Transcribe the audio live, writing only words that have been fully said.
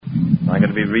I'm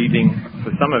going to be reading,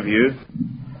 for some of you,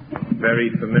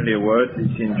 very familiar words.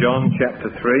 It's in John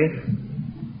chapter 3.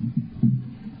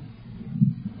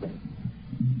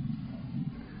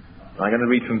 I'm going to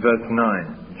read from verse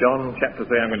 9. John chapter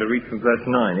 3, I'm going to read from verse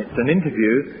 9. It's an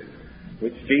interview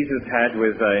which Jesus had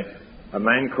with a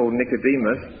man called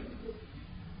Nicodemus,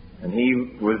 and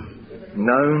he was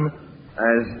known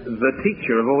as the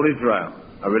teacher of all Israel,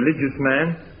 a religious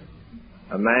man,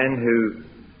 a man who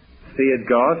feared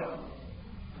God,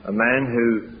 a man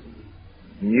who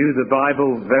knew the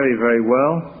Bible very, very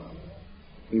well.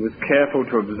 He was careful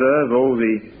to observe all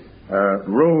the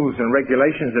rules and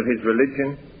regulations of his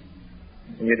religion,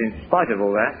 and yet in spite of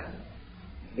all that,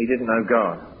 he didn't know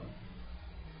God.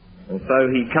 And so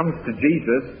he comes to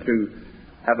Jesus to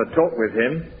have a talk with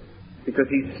him because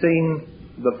he's seen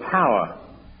the power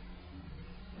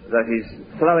that is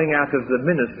flowing out of the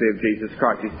ministry of Jesus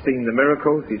Christ. He's seen the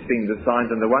miracles, he's seen the signs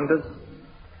and the wonders,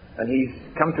 and he's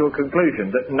come to a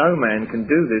conclusion that no man can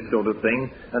do this sort of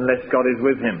thing unless God is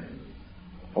with him.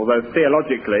 Although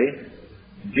theologically,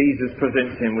 Jesus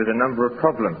presents him with a number of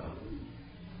problems.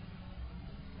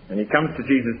 And he comes to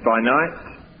Jesus by night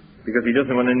because he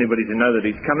doesn't want anybody to know that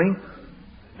he's coming.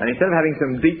 And instead of having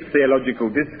some deep theological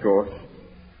discourse,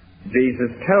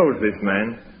 Jesus tells this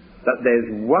man that there's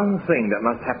one thing that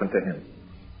must happen to him.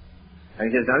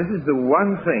 And he says, now this is the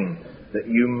one thing that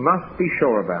you must be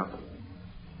sure about,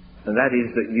 and that is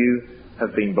that you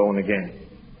have been born again.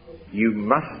 You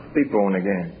must be born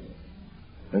again.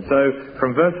 And so,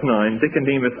 from verse 9,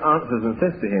 Nicodemus answers and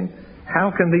says to him,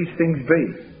 how can these things be?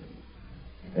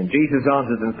 And Jesus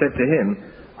answered and said to him,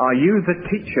 are you the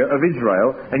teacher of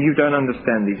Israel, and you don't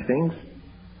understand these things?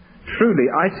 Truly,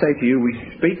 I say to you, we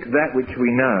speak that which we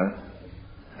know,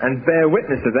 and bear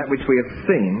witness of that which we have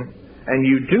seen, and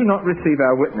you do not receive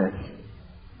our witness.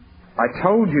 I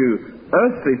told you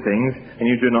earthly things, and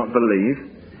you do not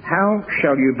believe. How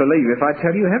shall you believe if I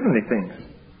tell you heavenly things?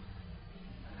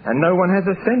 And no one has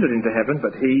ascended into heaven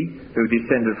but he who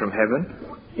descended from heaven,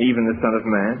 even the Son of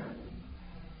Man.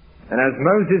 And as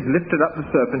Moses lifted up the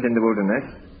serpent in the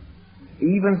wilderness,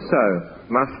 even so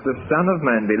must the Son of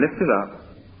Man be lifted up,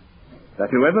 that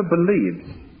whoever believes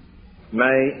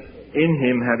may in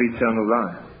him have eternal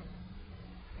life.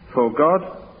 For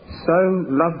God so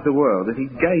loved the world that he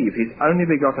gave his only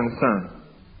begotten Son,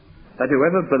 that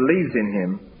whoever believes in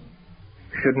him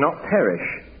should not perish,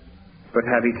 but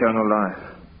have eternal life.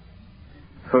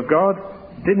 For God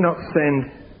did not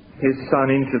send his Son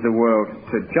into the world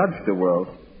to judge the world,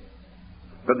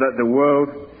 but that the world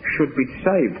should be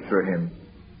saved through him.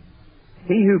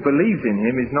 He who believes in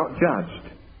him is not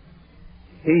judged.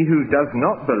 He who does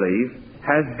not believe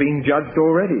has been judged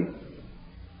already,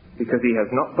 because he has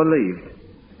not believed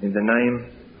in the name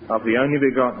of the only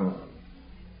begotten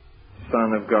Son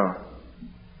of God.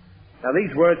 Now these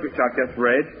words which I've just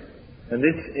read, and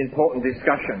this important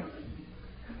discussion,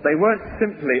 they weren't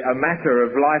simply a matter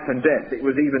of life and death. It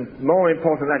was even more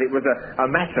important than that. It was a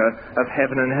matter of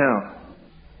heaven and hell.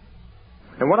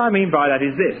 And what I mean by that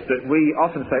is this, that we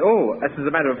often say, oh, this is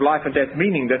a matter of life and death,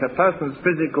 meaning that a person's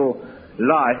physical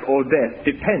life or death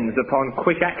depends upon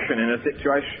quick action in a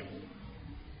situation.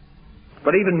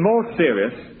 But even more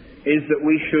serious is that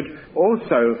we should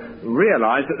also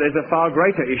realize that there's a far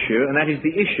greater issue, and that is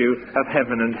the issue of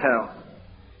heaven and hell.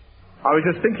 I was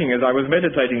just thinking as I was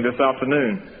meditating this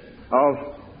afternoon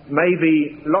of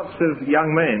maybe lots of young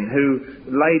men who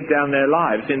laid down their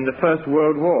lives in the First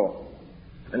World War.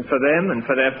 And for them and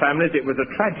for their families it was a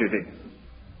tragedy.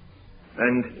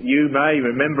 And you may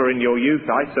remember in your youth,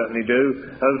 I certainly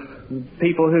do, of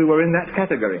people who were in that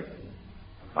category.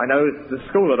 I know the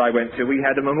school that I went to, we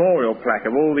had a memorial plaque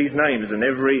of all these names, and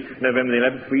every November the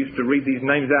 11th we used to read these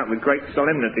names out with great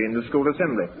solemnity in the school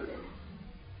assembly.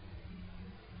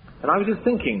 And I was just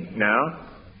thinking now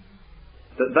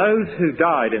that those who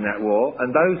died in that war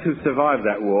and those who survived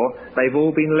that war, they've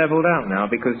all been levelled out now,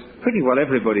 because pretty well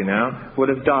everybody now would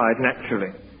have died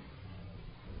naturally.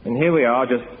 And here we are,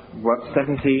 just,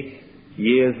 70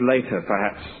 years later,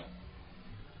 perhaps.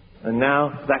 And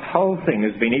now that whole thing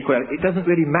has been equal. It doesn't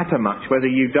really matter much whether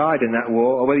you died in that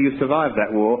war or whether you survived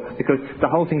that war, because the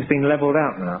whole thing's been levelled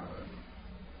out now.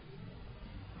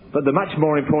 But the much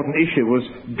more important issue was,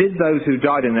 did those who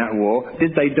died in that war,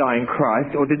 did they die in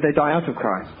Christ or did they die out of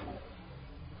Christ?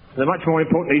 The much more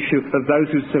important issue of those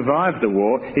who survived the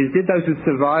war is, did those who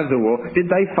survived the war, did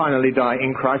they finally die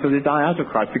in Christ or did they die out of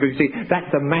Christ? Because you see, that's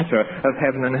a matter of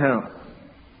heaven and hell.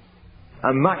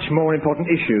 A much more important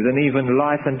issue than even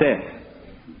life and death.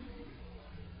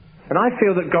 And I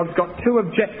feel that God's got two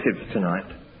objectives tonight,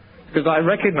 because I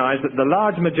recognize that the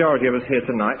large majority of us here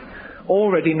tonight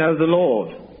already know the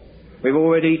Lord. We've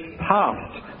already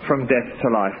passed from death to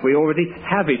life. We already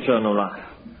have eternal life.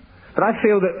 But I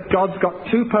feel that God's got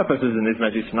two purposes in this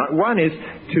message tonight. One is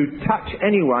to touch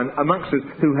anyone amongst us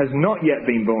who has not yet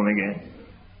been born again.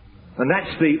 And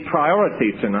that's the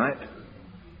priority tonight.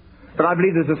 But I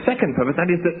believe there's a second purpose,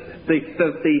 that is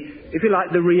that the if you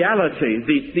like, the reality,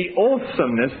 the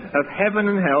awesomeness of heaven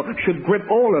and hell should grip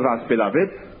all of us, beloved,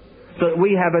 so that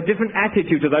we have a different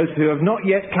attitude to those who have not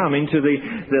yet come into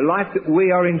the life that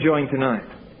we are enjoying tonight.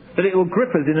 That it will grip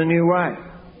us in a new way.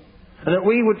 And that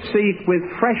we would see with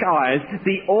fresh eyes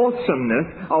the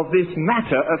awesomeness of this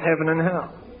matter of heaven and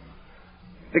hell.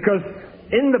 Because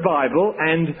in the Bible,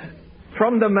 and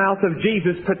from the mouth of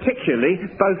Jesus particularly,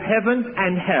 both heaven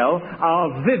and hell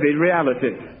are vivid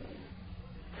realities.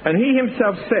 And he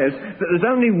himself says that there's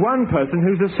only one person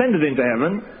who's ascended into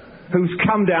heaven, who's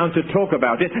come down to talk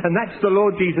about it, and that's the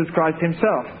Lord Jesus Christ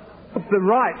himself. Has the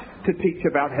right to teach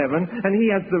about heaven, and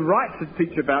he has the right to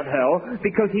teach about hell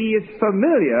because he is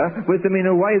familiar with them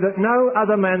in a way that no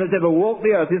other man that's ever walked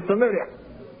the earth is familiar.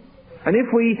 And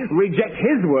if we reject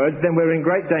his words, then we're in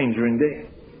great danger indeed.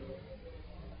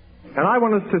 And I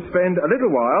want us to spend a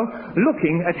little while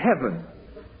looking at heaven,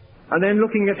 and then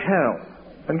looking at hell,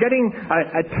 and getting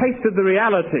a taste of the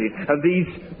reality of these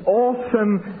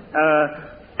awesome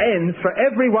ends for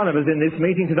every one of us in this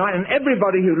meeting tonight, and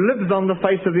everybody who lives on the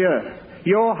face of the earth.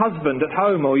 Your husband at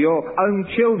home, or your own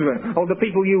children, or the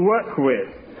people you work with,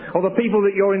 or the people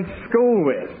that you're in school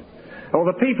with, or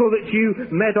the people that you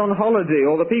met on holiday,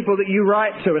 or the people that you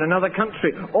write to in another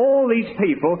country. All these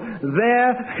people,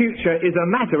 their future is a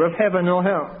matter of heaven or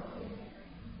hell.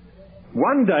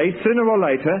 One day, sooner or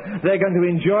later, they're going to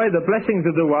enjoy the blessings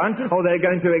of the one, or they're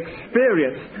going to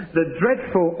experience the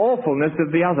dreadful awfulness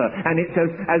of the other. And it's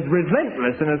as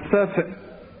relentless and as certain,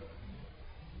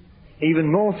 even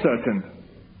more certain,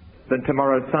 than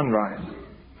tomorrow's sunrise.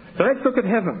 So let's look at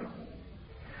heaven.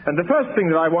 And the first thing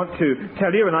that I want to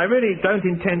tell you, and I really don't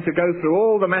intend to go through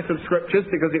all the massive scriptures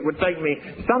because it would take me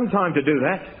some time to do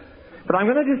that, but I'm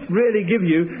going to just really give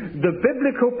you the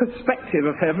biblical perspective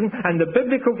of heaven and the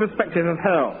biblical perspective of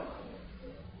hell.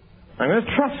 I'm going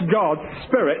to trust God's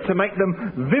Spirit to make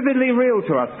them vividly real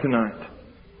to us tonight.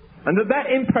 And that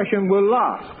impression will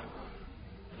last.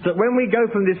 So that when we go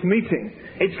from this meeting,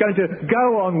 it's going to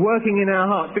go on working in our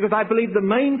hearts. Because I believe the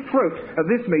main fruit of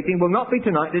this meeting will not be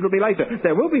tonight, it'll be later.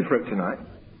 There will be fruit tonight.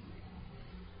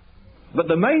 But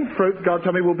the main fruit, God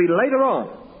told me, will be later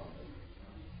on.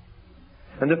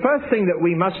 And the first thing that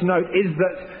we must note is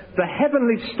that the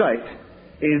heavenly state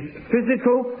is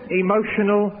physical,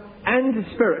 emotional, and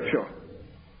spiritual.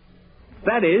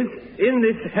 That is, in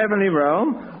this heavenly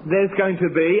realm, there's going to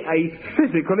be a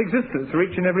physical existence for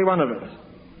each and every one of us.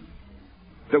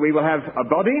 So we will have a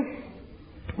body,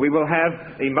 we will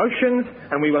have emotions,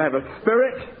 and we will have a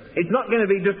spirit. It's not going to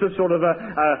be just a sort of a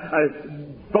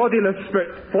bodiless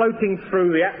spirit floating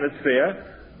through the atmosphere.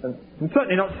 And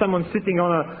certainly not someone sitting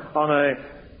on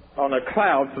a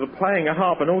cloud sort of playing a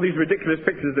harp and all these ridiculous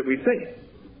pictures that we see.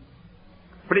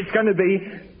 But it's going to be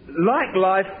like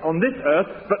life on this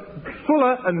earth, but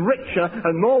fuller and richer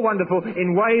and more wonderful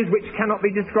in ways which cannot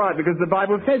be described, because the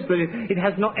Bible says that it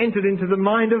has not entered into the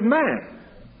mind of man.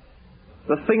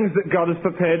 The things that God has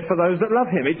prepared for those that love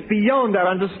him. It's beyond our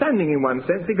understanding in one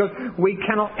sense, because we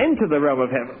cannot enter the realm of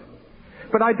heaven.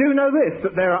 But I do know this,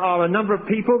 that there are a number of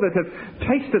people that have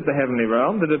tasted the heavenly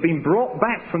realm, that have been brought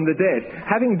back from the dead,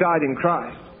 having died in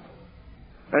Christ.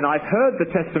 And I've heard the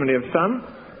testimony of some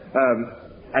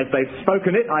as they've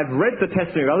spoken it. I've read the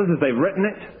testimony of others as they've written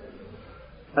it.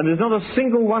 And there's not a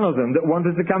single one of them that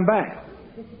wanted to come back.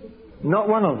 Not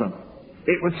one of them.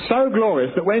 It was so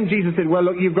glorious that when Jesus said, well,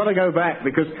 look, you've got to go back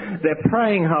because they're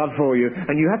praying hard for you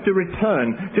and you have to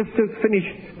return just to finish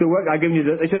the work I've given you,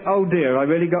 they said, oh dear, I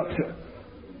really got to.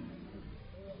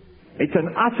 It's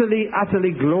an utterly,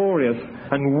 utterly glorious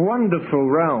and wonderful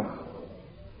realm.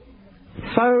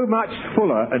 So much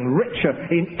fuller and richer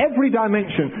in every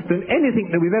dimension than anything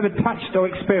that we've ever touched or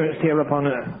experienced here upon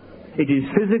earth. It is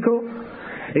physical,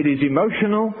 it is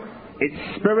emotional, it's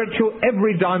spiritual.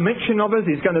 Every dimension of us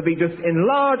is going to be just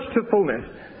enlarged to fullness.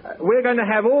 We're going to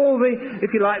have all the,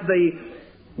 if you like, the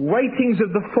weightings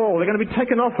of the fall. They're going to be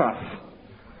taken off us.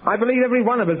 I believe every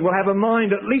one of us will have a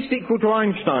mind at least equal to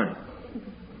Einstein.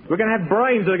 We're going to have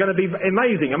brains that are going to be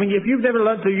amazing. I mean, if you've never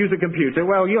learned to use a computer,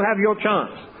 well, you'll have your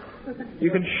chance.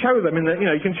 You can show them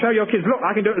you can show your kids, look,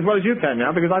 I can do it as well as you can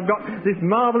now because I've got this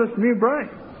marvellous new brain.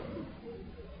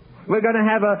 We're going to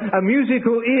have a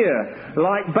musical ear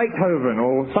like Beethoven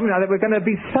or something like that. We're going to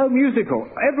be so musical.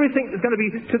 Everything is going to be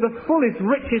to the fullest,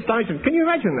 richest dimension. Can you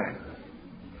imagine that?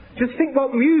 Just think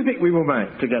what music we will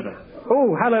make together.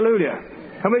 Oh, hallelujah.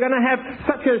 And we're going to have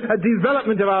such a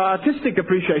development of our artistic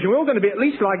appreciation. We're all going to be at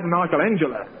least like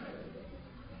Michelangelo.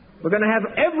 We're going to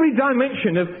have every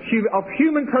dimension of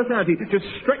human personality just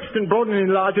stretched and broadened and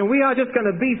enlarged, and we are just going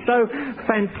to be so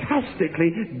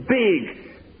fantastically big,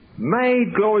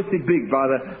 made gloriously big by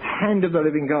the hand of the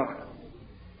living God.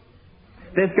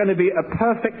 There's going to be a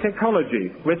perfect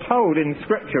ecology. We're told in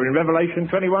Scripture, in Revelation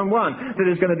 21:1, that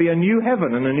there's going to be a new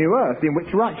heaven and a new earth in which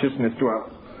righteousness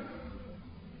dwells.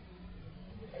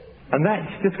 And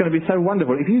that's just going to be so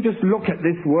wonderful. If you just look at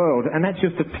this world, and that's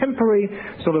just a temporary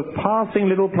sort of passing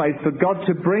little place for God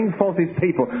to bring forth His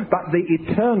people, but the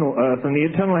eternal earth and the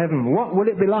eternal heaven, what will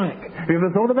it be like? Have you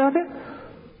ever thought about it?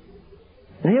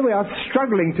 And here we are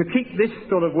struggling to keep this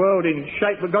sort of world in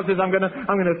shape, but God says, I'm going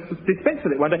to dispense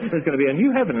with it one day. There's going to be a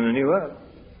new heaven and a new earth.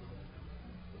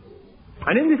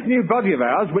 And in this new body of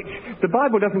ours, which the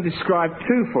Bible doesn't describe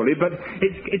too fully, but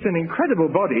it's an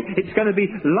incredible body, it's going to be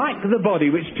like the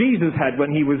body which Jesus had when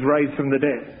He was raised from the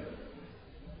dead.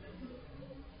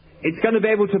 It's going to be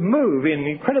able to move in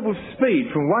incredible speed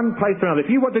from one place to another.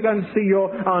 If you want to go and see your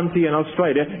auntie in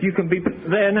Australia, you can be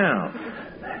there now.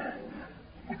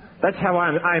 That's how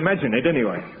I imagine it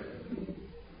anyway.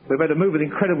 We're able to move with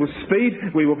incredible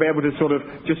speed. We will be able to sort of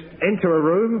just enter a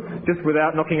room just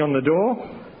without knocking on the door.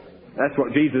 That's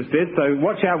what Jesus did, so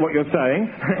watch out what you're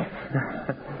saying.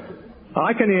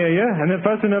 I can hear you, and the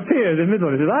person appears in the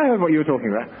middle and says, I heard what you were talking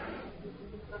about.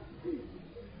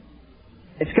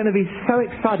 It's going to be so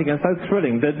exciting and so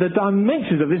thrilling. The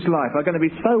dimensions of this life are going to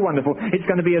be so wonderful. It's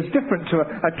going to be as different to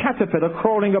a caterpillar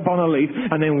crawling upon a leaf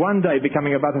and then one day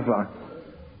becoming a butterfly.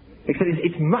 Except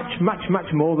it's much, much, much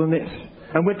more than this.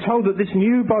 And we're told that this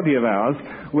new body of ours,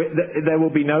 there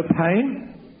will be no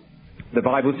pain. The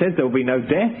Bible says there will be no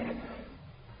death.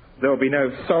 There will be no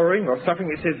sorrowing or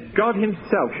suffering. It says God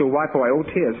Himself shall wipe away all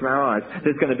tears from our eyes.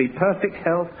 There's going to be perfect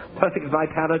health, perfect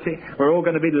vitality. We're all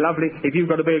going to be lovely. If you've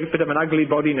got a bit of an ugly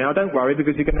body now, don't worry,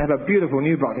 because you're going to have a beautiful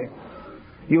new body.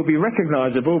 You'll be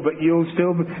recognisable, but you'll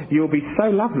be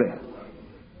so lovely.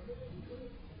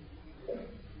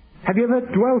 Have you ever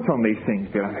dwelt on these things,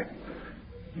 beloved?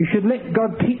 You should let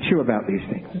God teach you about these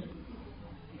things.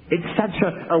 It's such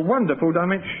a wonderful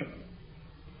dimension.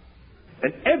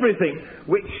 And everything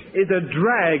which is a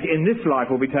drag in this life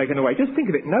will be taken away. Just think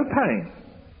of it, no pain.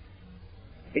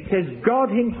 It says God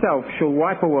Himself shall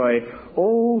wipe away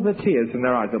all the tears from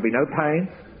their eyes. There'll be no pain,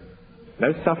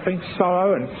 no suffering,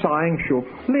 sorrow and sighing shall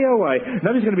flee away.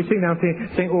 Nobody's going to be sitting down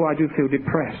saying, oh, I do feel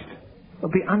depressed. It'll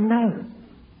be unknown.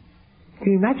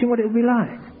 Can you imagine what it will be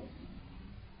like?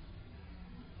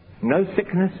 No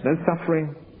sickness, no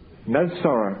suffering, no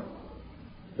sorrow.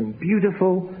 And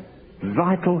beautiful,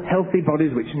 vital, healthy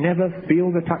bodies which never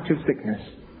feel the touch of sickness.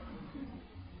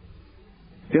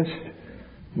 Just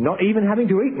not even having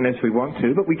to eat unless we want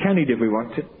to, but we can eat if we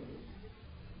want to.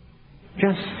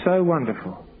 Just so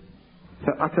wonderful.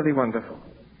 So utterly wonderful.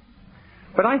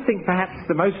 But I think perhaps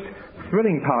the most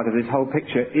thrilling part of this whole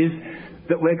picture is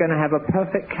that we're going to have a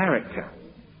perfect character.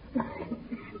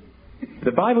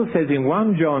 The Bible says in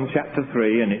 1 John chapter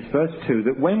 3 and it's verse 2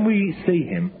 that when we see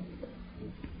Him,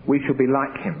 we shall be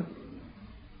like Him.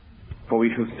 For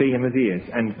we shall see Him as He is.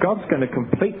 And God's going to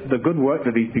complete the good work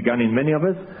that He's begun in many of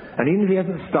us. And even if He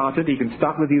hasn't started, He can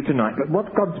start with you tonight. But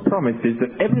what God's promised is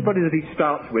that everybody that He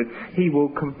starts with, He will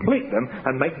complete them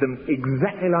and make them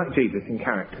exactly like Jesus in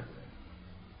character.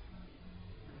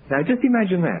 Now just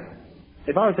imagine that.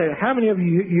 If I were to say, how many of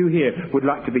you here would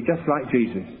like to be just like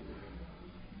Jesus?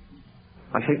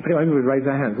 I think pretty much we would raise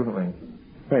our hands, wouldn't we?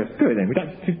 Well, let's do it then. We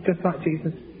don't just like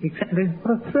Jesus. Exactly.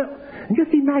 What a thrill. And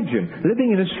just imagine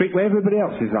living in a street where everybody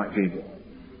else is like Jesus.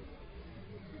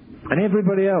 And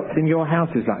everybody else in your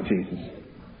house is like Jesus.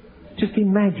 Just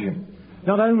imagine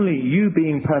not only you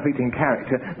being perfect in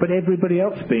character, but everybody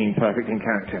else being perfect in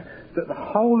character. That the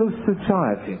whole of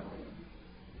society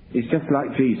is just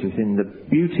like Jesus in the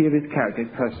beauty of His character,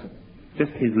 His person.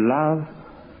 Just His love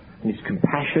and His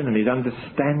compassion and His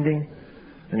understanding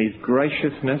and His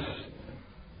graciousness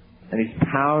and His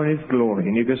power and His glory.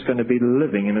 And you're just going to be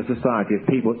living in a society of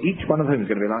people, each one of whom is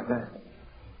going to be like that.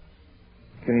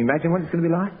 Can you imagine what it's going to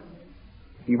be like?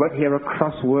 You won't hear a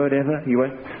cross word ever. You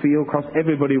won't feel cross.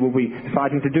 Everybody will be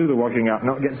fighting to do the washing up,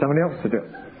 not get somebody else to do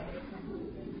it.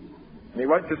 And it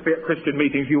won't just be at Christian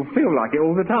meetings. You'll feel like it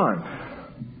all the time.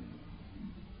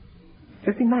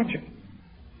 Just imagine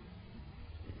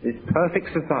this perfect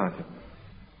society.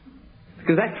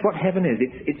 Because that's what heaven is.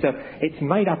 It's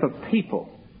made up of people,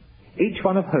 each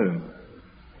one of whom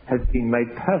has been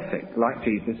made perfect like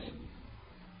Jesus,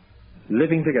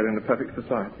 living together in a perfect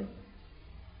society.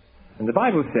 And the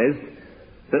Bible says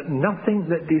that nothing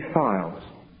that defiles,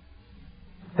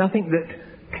 nothing that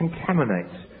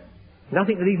contaminates.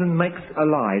 Nothing that even makes a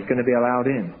lie is going to be allowed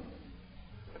in.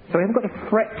 So we haven't got to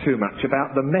fret too much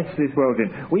about the mess this world's in.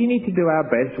 We need to do our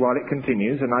best while it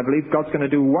continues, and I believe God's going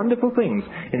to do wonderful things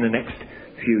in the next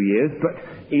few years, but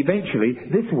eventually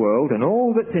this world and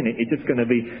all that's in it is just going to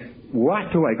be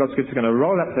wiped away. God's just going to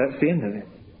roll up, that's the end of it.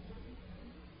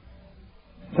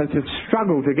 So to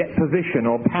struggle to get position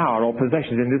or power or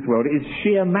possessions in this world is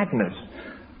sheer madness.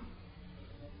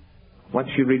 Once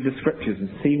you read the scriptures and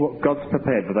see what God's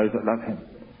prepared for those that love Him,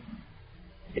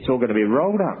 it's all going to be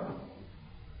rolled up.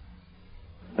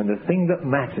 And the thing that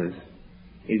matters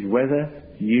is whether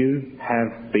you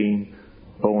have been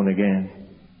born again.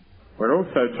 We're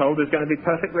also told there's going to be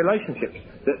perfect relationships,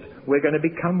 that we're going to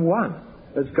become one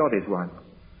as God is one.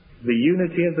 The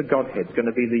unity of the Godhead is going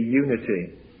to be the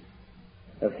unity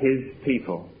of His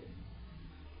people.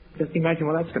 Just imagine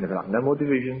what that's going to be like. No more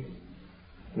division,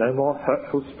 no more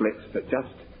hurtful splits, but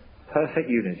just perfect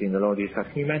unity in the Lord Jesus Christ.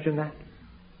 Can you imagine that?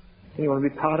 Do you want to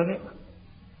be part of it?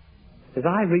 As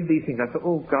I read these things, I thought,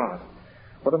 oh God,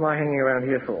 what am I hanging around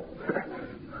here for?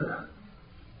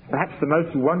 Perhaps the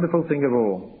most wonderful thing of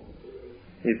all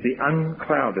is the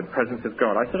unclouded presence of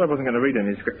God. I said I wasn't going to read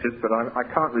any scriptures, but I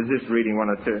can't resist reading one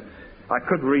or two. I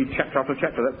could read chapter after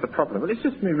chapter, that's the problem. But let's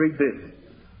just let me read this.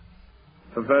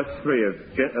 For verse 3 of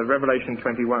Revelation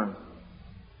 21.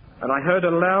 And I heard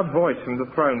a loud voice from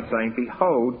the throne saying,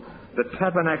 Behold, the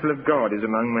tabernacle of God is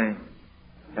among men,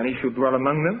 and He shall dwell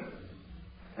among them,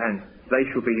 and they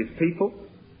shall be His people,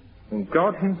 and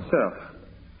God Himself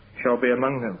shall be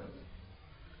among them.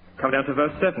 Come down to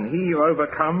verse 7. He who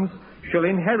overcomes shall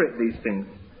inherit these things,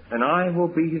 and I will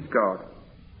be his God,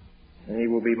 and he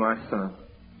will be my son.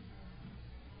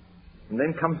 And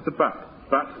then comes the but.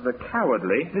 But the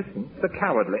cowardly, listen, the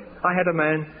cowardly. I had a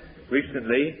man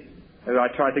recently who I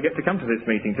tried to get to come to this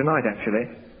meeting tonight, actually.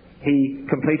 He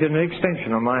completed an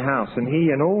extension on my house, and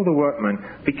he and all the workmen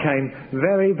became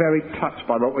very, very touched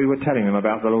by what we were telling them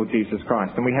about the Lord Jesus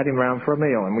Christ. And we had him round for a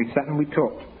meal, and we sat and we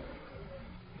talked.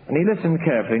 And he listened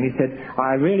carefully, and he said,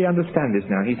 I really understand this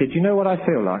now. He said, you know what I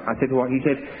feel like? I said, what? He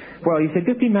said,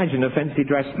 just imagine a fancy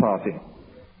dress party.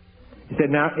 He said,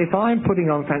 now, if I'm putting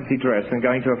on fancy dress and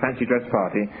going to a fancy dress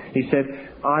party, he said,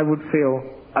 I would feel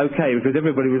okay because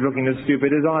everybody was looking as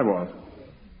stupid as I was.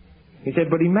 He said,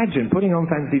 but imagine putting on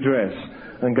fancy dress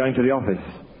and going to the office.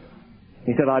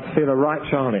 He said, I'd feel a right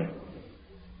Charlie.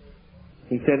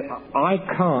 He said, I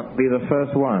can't be the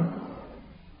first one.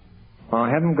 I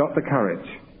haven't got the courage.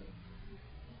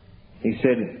 He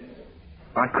said,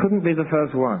 I couldn't be the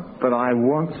first one, but I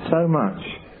want so much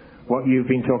what you've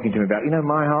been talking to me about. You know,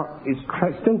 my heart is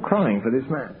still crying for this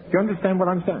man. Do you understand what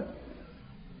I'm saying?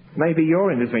 Maybe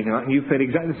you're in this meeting and you feel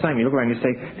exactly the same. You look around and you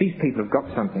say, these people have got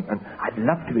something and I'd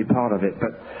love to be part of it,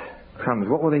 but crumbs,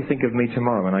 what will they think of me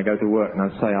tomorrow when I go to work and I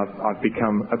say I've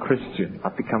become a Christian,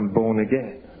 I've become born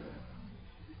again?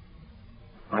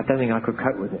 I don't think I could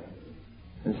cope with it.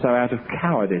 And so out of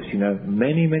cowardice, you know,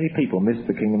 many, many people miss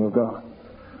the kingdom of God.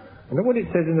 And look what it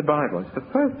says in the Bible. It's the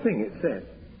first thing it says.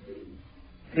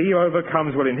 He who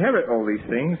overcomes will inherit all these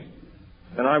things,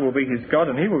 and I will be his God,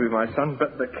 and he will be my son.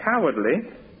 But the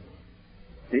cowardly,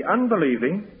 the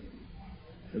unbelieving,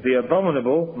 the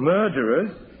abominable, murderers,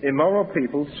 immoral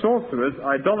people, sorcerers,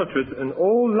 idolaters, and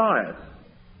all liars,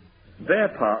 their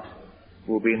part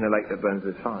will be in the lake that burns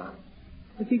with fire.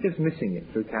 Is he just missing it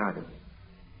through cowardice?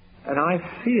 And I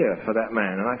fear for that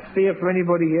man, and I fear for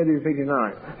anybody here who's here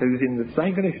tonight who's in the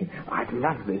same condition. I'd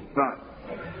love this, but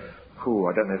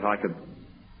I don't know if I could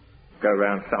go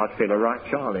around. I'd feel a right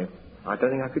Charlie. I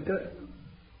don't think I could do it.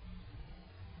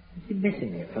 Is he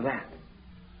missing it for that?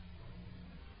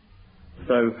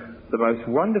 So the most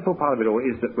wonderful part of it all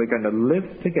is that we're going to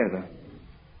live together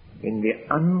in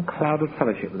the unclouded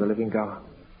fellowship with the living God.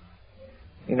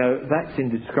 You know, that's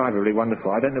indescribably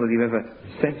wonderful. I don't know whether you've ever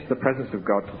sensed the presence of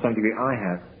God to some degree. I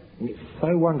have. And it's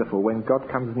so wonderful when God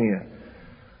comes near.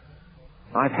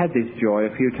 I've had this joy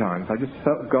a few times. I just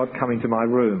felt God come into my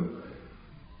room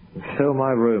and fill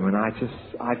my room, and I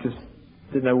just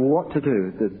didn't know what to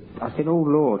do. I said, oh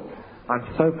Lord, I'm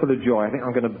so full of joy, I think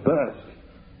I'm going to burst.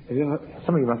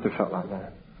 Some of you must have felt like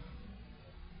that.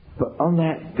 But on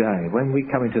that day, when we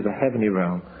come into the heavenly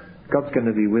realm, God's going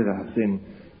to be with us in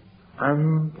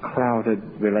unclouded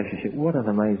relationship. What an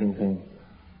amazing thing.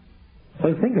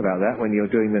 So think about that when you're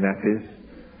doing the nappies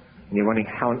and you're wondering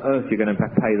how on earth you're going to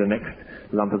pay the next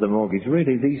lump of the mortgage.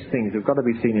 Really, these things have got to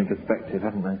be seen in perspective,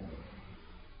 haven't they?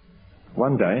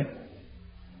 One day,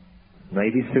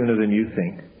 maybe sooner than you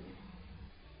think,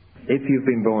 if you've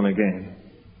been born again,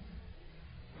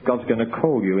 God's going to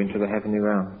call you into the heavenly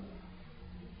realm.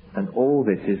 And all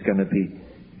this is going to be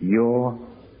your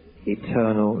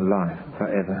eternal life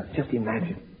forever. Just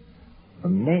imagine.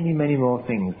 And many, many more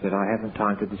things that I haven't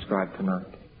time to describe tonight.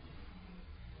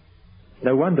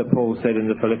 No wonder Paul said in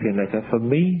the Philippian letter, for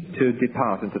me to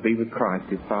depart and to be with Christ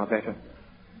is far better.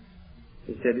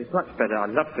 He said, it's much better.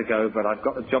 I'd love to go, but I've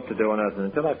got a job to do on earth, and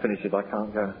until I finish it, I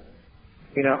can't go.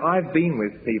 You know, I've been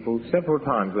with people several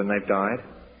times when they've died,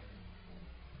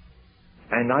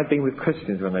 and I've been with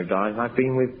Christians when they've died, and I've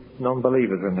been with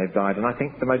non-believers when they've died, and I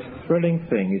think the most thrilling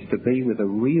thing is to be with a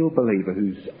real believer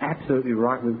who's absolutely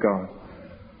right with God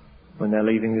when they're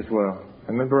leaving this world.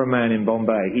 I remember a man in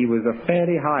Bombay. He was a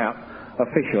fairly high-up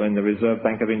official in the Reserve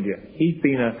Bank of India. He'd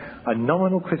been a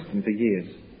nominal Christian for years,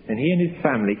 and he and his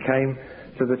family came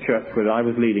to the church that I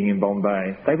was leading in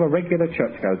Bombay. They were regular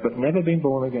churchgoers, but never been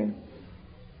born again.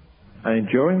 And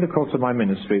during the course of my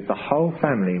ministry, the whole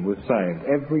family was saved.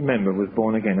 Every member was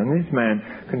born again. And this man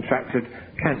contracted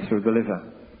cancer of the liver.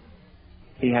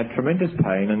 He had tremendous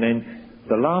pain, and then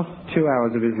the last 2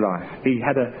 hours of his life, he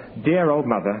had a dear old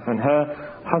mother, and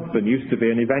her husband used to be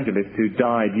an evangelist who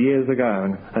died years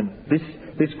ago. And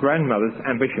this grandmother's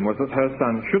ambition was that her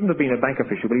son shouldn't have been a bank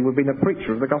official, but he would have been a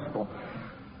preacher of the gospel.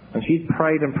 And she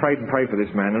prayed and prayed and prayed for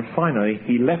this man, and finally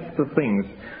he left the things.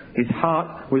 His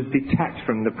heart was detached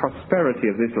from the prosperity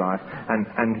of this life,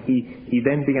 and he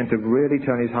then began to really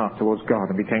turn his heart towards God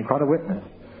and became quite a witness.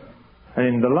 And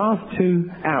in the last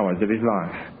 2 hours of his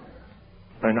life,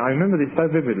 and I remember this so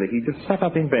vividly, he just sat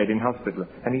up in bed in hospital,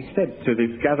 and he said to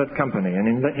this gathered company, and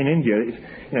in India,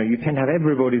 you tend to have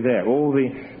everybody there. All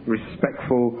the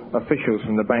respectful officials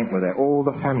from the bank were there. All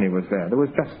the family was there. There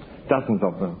was just dozens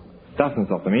of them,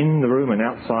 in the room and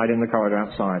outside, in the corridor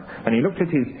outside. And he looked at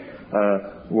his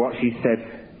watch. He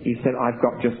said, I've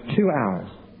got just 2 hours.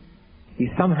 He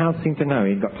somehow seemed to know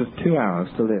he'd got just 2 hours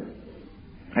to live.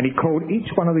 And he called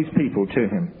each one of these people to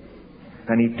him,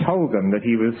 and he told them that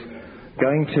he was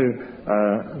going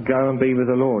to go and be with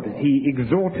the Lord. He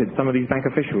exhorted some of these bank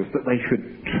officials that they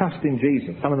should trust in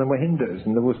Jesus. Some of them were Hindus,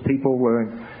 and there was people were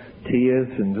in tears,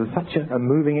 and it was such a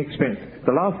moving experience.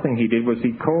 The last thing he did was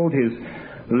he called his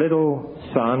little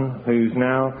son, who's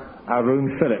now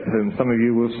Arun Philip, whom some of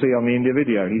you will see on the India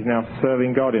video. He's now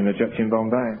serving God in the church in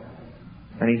Bombay.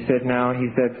 And he said,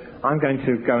 I'm going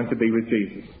to go and to be with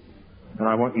Jesus. And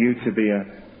I want you to be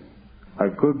a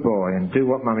good boy and do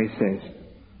what Mummy says.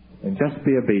 And just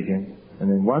be obedient. And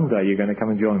then one day you're going to come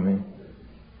and join me.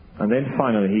 And then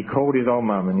finally he called his old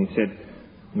mum and he said,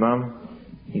 Mum,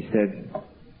 he said,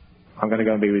 I'm going to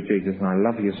go and be with Jesus, and I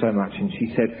love you so much. And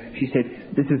she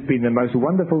said, this has been the most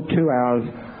wonderful 2 hours.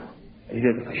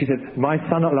 She said, my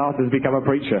son at last has become a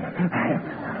preacher.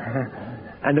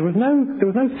 And there was no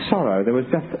sorrow. There was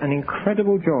just an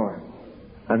incredible joy.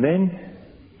 And then,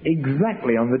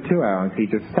 exactly on the 2 hours, he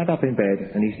just sat up in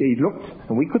bed, and he looked,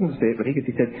 and we couldn't see it, but he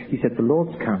said, the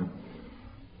Lord's come.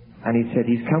 And he said,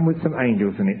 he's come with some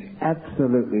angels, and it's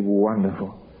absolutely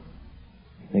wonderful.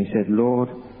 And he said, Lord,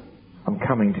 I'm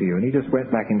coming to you. And he just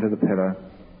went back into the pillow.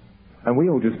 And we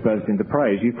all just burst into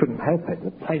praise. You couldn't help it.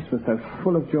 The place was so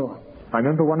full of joy. I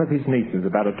remember one of his nieces,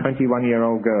 about a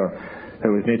 21-year-old girl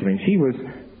who was near to me, and she was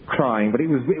crying, but it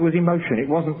was emotion. It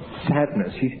wasn't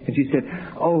sadness. And she said,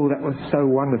 oh, that was so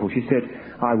wonderful. She said,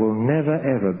 I will never,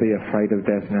 ever be afraid of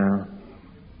death now.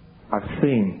 I've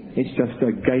seen. It's just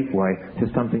a gateway to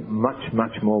something much,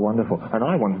 much more wonderful. And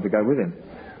I wanted to go with him.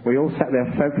 We all sat there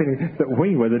so feeling that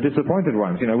we were the disappointed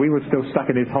ones. You know, we were still stuck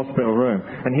in his hospital room,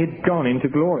 and he'd gone into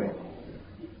glory.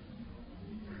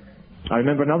 I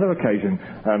remember another occasion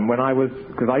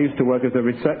because I used to work as a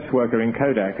research worker in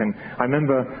Kodak, and I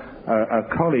remember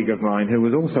a colleague of mine who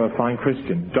was also a fine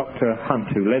Christian, Dr. Hunt,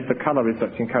 who led the colour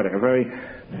research in Kodak, a very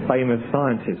famous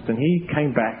scientist, and he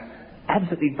came back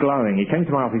absolutely glowing. He came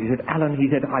to my office. He said, Alan,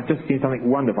 I've just seen something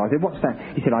wonderful. I said, what's that?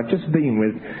 He said, I've just been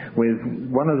with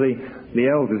one of the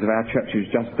elders of our church who's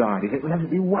just died. He said, it was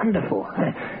absolutely wonderful.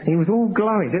 He was all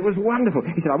glowing. It was wonderful.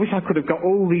 He said, I wish I could have got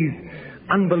all these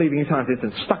unbelieving scientists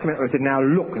and stuck them in. I said, now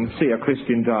look and see a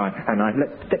Christian die. And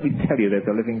let me tell you,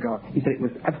 there's a living God. He said, it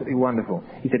was absolutely wonderful.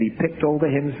 He said, he picked all the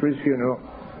hymns for his funeral.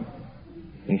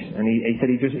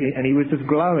 He was just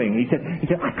glowing. He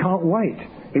said, I can't wait.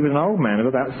 He was an old man of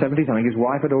about 70 something. His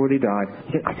wife had already died.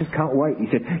 He said, I just can't wait. He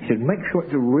said, make sure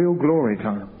it's a real glory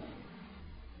time.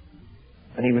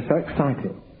 And he was so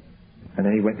excited. And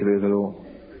then he went to be with the Lord.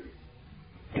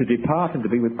 To depart and to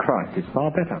be with Christ is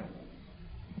far better,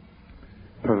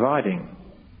 providing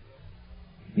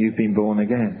you've been born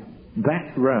again.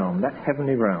 That realm, that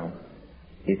heavenly realm,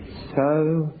 is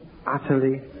so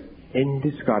utterly,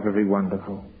 indescribably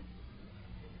wonderful.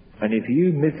 And if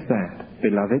you miss that,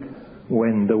 beloved,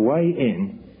 when the way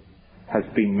in has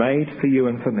been made for you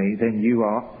and for me, then you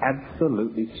are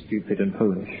absolutely stupid and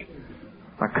foolish.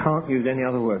 I can't use any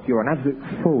other word. You're an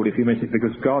absolute fool if you miss it,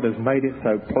 because God has made it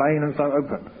so plain and so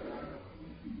open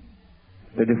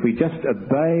that if we just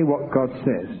obey what God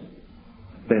says,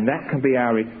 then that can be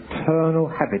our eternal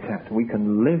habitat. We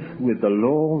can live with the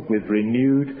Lord with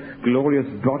renewed, glorious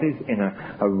bodies in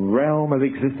a realm of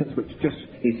existence which just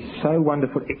is so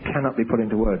wonderful it cannot be put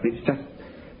into words. It's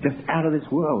just out of this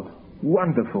world.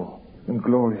 Wonderful and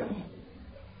glorious.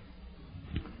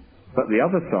 But the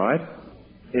other side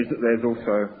is that there's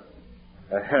also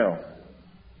a hell.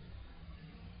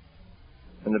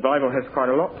 And the Bible has quite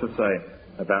a lot to say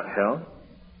about hell.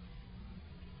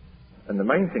 And the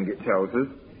main thing it tells us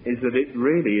is that it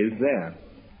really is there.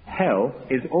 Hell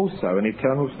is also an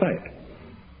eternal state.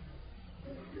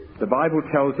 The Bible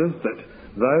tells us that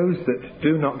those that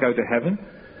do not go to heaven,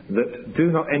 that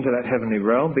do not enter that heavenly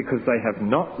realm because they have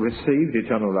not received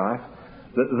eternal life,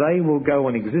 that they will go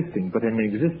on existing, but in an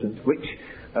existence which,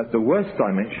 at the worst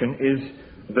dimension,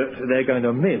 is that they're going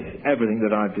to miss everything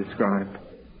that I've described.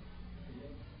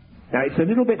 Now, it's a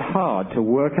little bit hard to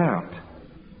work out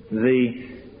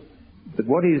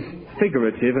what is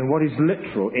figurative and what is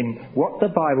literal in what the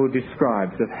Bible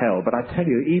describes of hell. But I tell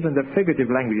you, even the figurative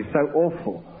language is so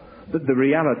awful that the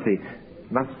reality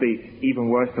must be even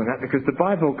worse than that, because the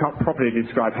Bible can't properly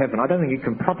describe heaven. I don't think it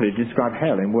can properly describe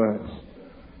hell in words.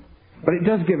 But it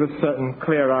does give us certain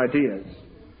clear ideas.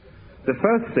 The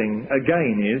first thing,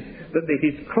 again, is that it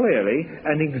is clearly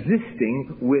an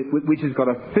existing which has got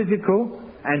a physical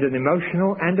and an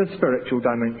emotional and a spiritual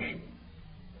dimension.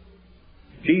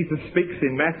 Jesus speaks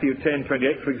in Matthew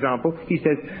 10:28, for example. He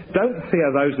says, don't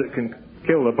fear those that can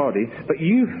kill the body, but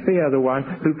you fear the one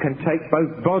who can take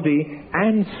both body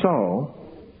and soul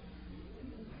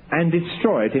and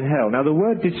destroy it in hell. Now, the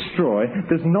word destroy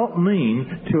does not mean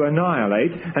to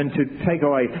annihilate and to take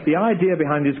away. The idea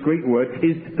behind this Greek word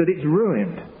is that it's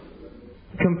ruined.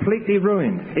 Completely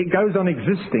ruined. It goes on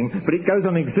existing, but it goes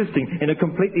on existing in a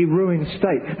completely ruined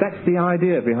state. That's the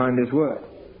idea behind this word.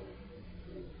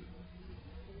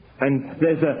 And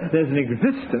there's an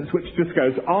existence which just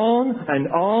goes on and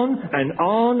on and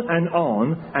on and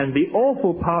on, and the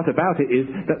awful part about it is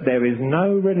that there is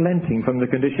no relenting from the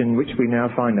condition in which we now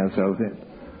find ourselves in.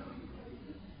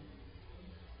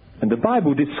 And the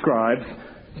Bible describes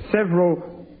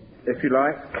several, if you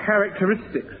like,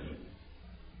 characteristics.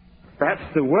 Perhaps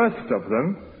the worst of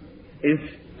them is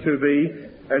to be,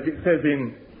 as it says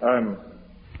in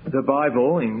the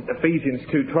Bible, in Ephesians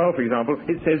 2:12, for example,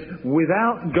 it says,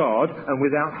 without God and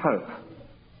without hope.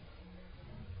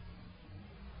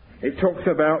 It talks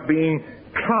about being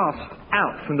cast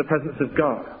out from the presence of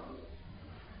God.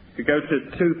 If you go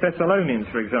to 2 Thessalonians,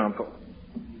 for example,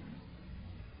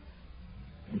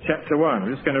 in chapter 1,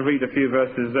 I'm just going to read a few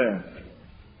verses there.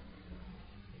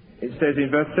 It says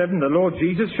in verse 7, the Lord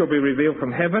Jesus shall be revealed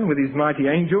from heaven with his mighty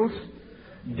angels,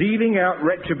 dealing out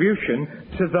retribution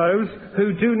to those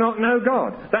who do not know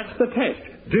God. That's the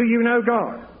test. Do you know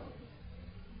God?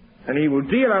 And he will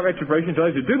deal out retribution to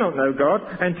those who do not know God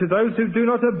and to those who do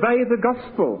not obey the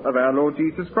gospel of our Lord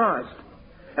Jesus Christ.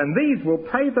 And these will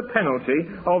pay the penalty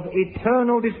of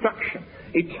eternal destruction,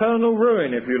 eternal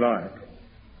ruin, if you like.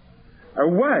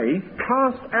 Away,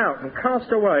 cast out and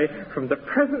cast away from the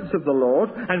presence of the Lord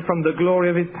and from the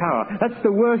glory of his power. That's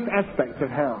the worst aspect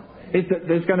of hell. Is that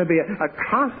there's going to be a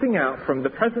casting out from the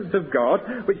presence of God,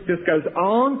 which just goes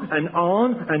on and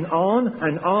on and on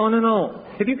and on and on.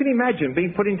 If you can imagine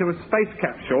being put into a space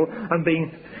capsule and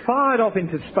being fired off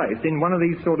into space in one of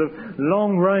these sort of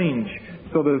long-range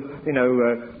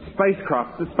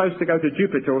spacecraft that's supposed to go to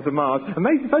Jupiter or to Mars, and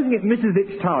maybe supposing it misses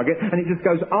its target and it just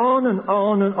goes on and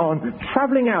on and on,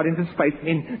 travelling out into space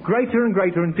in greater and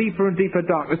greater and deeper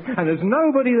darkness, and there's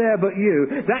nobody there but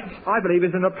you. That, I believe,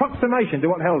 is an approximation to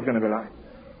what hell's going to be like.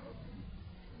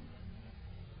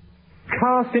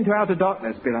 Cast into outer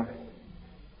darkness, beloved.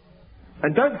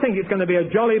 And don't think it's going to be a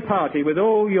jolly party with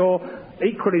all your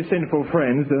equally sinful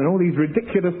friends and all these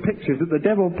ridiculous pictures that the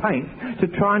devil paints to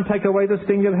try and take away the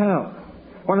sting of hell.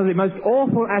 One of the most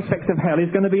awful aspects of hell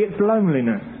is going to be its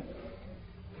loneliness.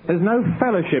 There's no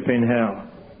fellowship in hell.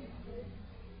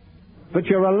 But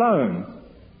you're alone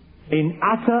in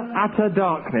utter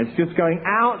darkness, just going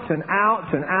out and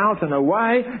out and out and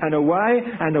away and away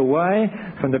and away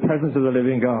from the presence of the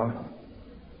living God.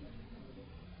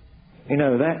 You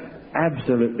know, that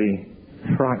absolutely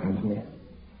frightens me.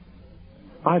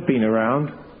 I've been around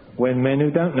when men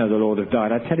who don't know the Lord have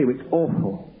died. I tell you, it's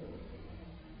awful.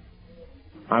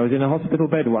 I was in a hospital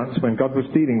bed once when God was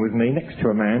dealing with me next to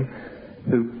a man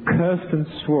who cursed and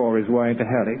swore his way into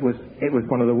hell. It was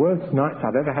one of the worst nights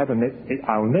I've ever had, and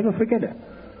I'll never forget it.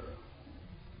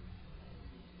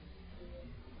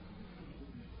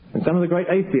 And some of the great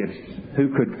atheists who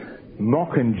could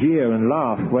mock and jeer and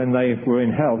laugh when they were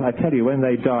in hell, I tell you, when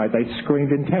they died, they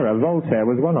screamed in terror. Voltaire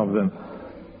was one of them.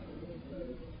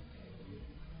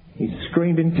 He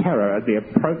screamed in terror at the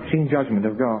approaching judgment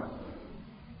of God.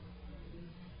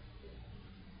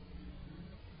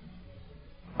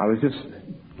 I was just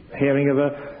hearing a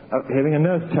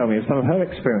nurse tell me of some of her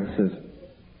experiences.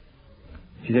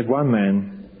 She said one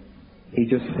man, he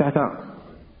just sat up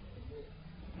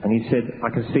and he said, I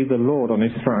can see the Lord on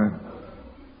his throne.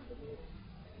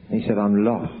 And he said, I'm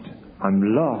lost, I'm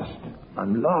lost,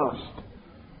 I'm lost.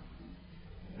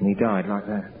 And he died like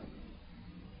that.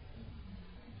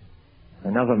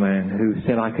 Another man who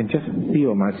said, I can just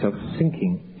feel myself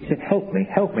sinking. He said, help me,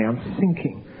 I'm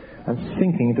sinking. I'm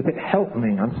sinking into the pit. Help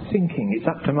me, I'm sinking. It's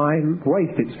up to my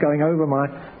waist. It's going over my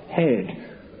head.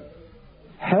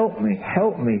 Help me,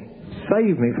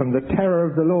 save me from the terror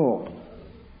of the Lord.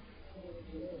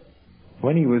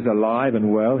 When he was alive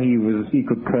and well, he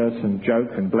could curse and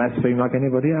joke and blaspheme like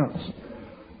anybody else.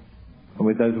 And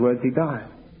with those words he died.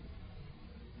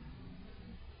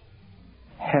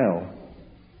 Hell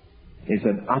is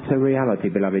an utter reality,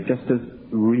 beloved, just as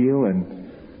real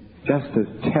and just as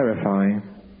terrifying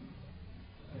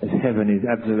as heaven is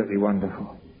absolutely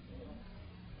wonderful.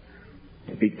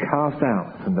 To be cast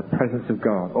out from the presence of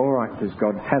God. All right, says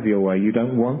God, have your way. You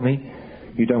don't want me?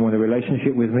 You don't want a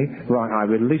relationship with me? Right, I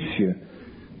release you.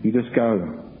 You just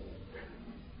go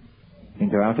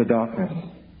into outer darkness.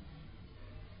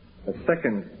 The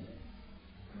second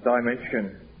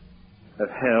dimension of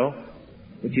hell,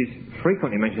 which is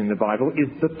frequently mentioned in the Bible, is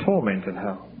the torment of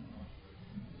hell.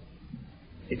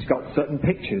 It's got certain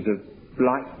pictures of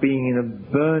like being in a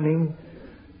burning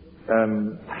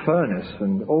furnace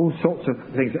and all sorts of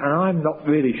things. And I'm not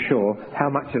really sure how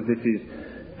much of this is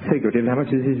figurative, how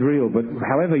much of this is real, but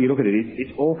however you look at it,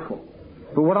 it's awful.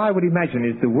 But what I would imagine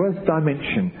is the worst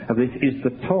dimension of this is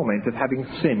the torment of having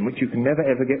sin, which you can never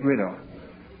ever get rid of.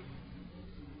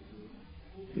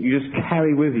 You just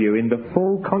carry with you, in the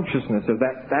full consciousness of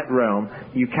that realm,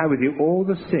 you carry with you all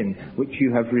the sin which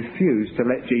you have refused to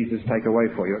let Jesus take away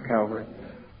for you at Calvary.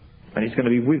 And it's going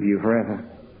to be with you forever.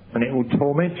 And it will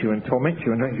torment you and torment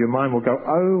you, and your mind will go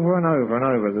over and over and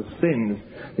over the sins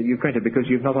that you've committed because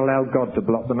you've not allowed God to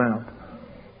blot them out.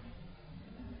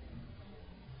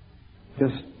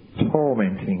 Just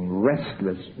tormenting,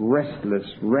 restless.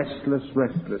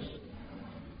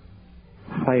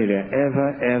 Failure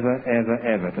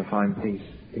ever to find peace.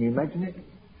 Can you imagine it?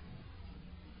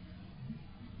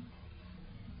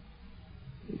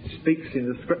 It speaks in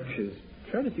the Scriptures.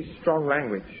 Tremendously strong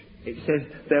language. It says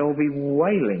there will be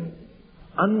wailing,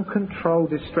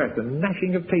 uncontrolled distress, and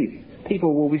gnashing of teeth.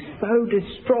 People will be so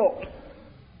distraught.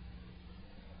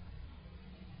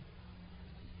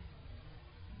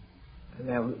 And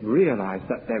they'll realize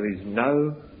that there is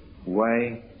no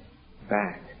way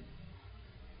back.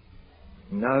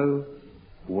 No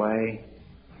way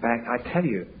back. I tell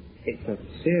you, it's a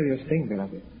serious thing,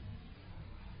 beloved.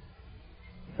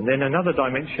 And then another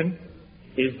dimension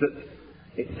is that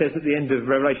it says at the end of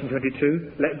Revelation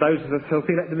 22, let those that are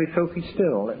filthy, let them be filthy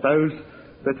still. Let those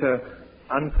that are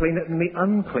unclean, let them be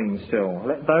unclean still.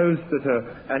 Let those that are...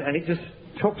 And it just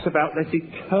talks about this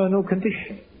eternal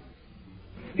condition.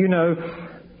 You know,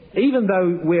 even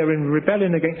though we're in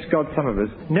rebellion against God, some of us,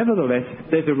 nevertheless,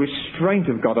 there's a restraint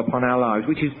of God upon our lives,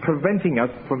 which is preventing us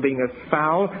from being as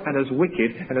foul and as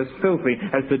wicked and as filthy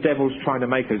as the devil's trying to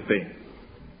make us be.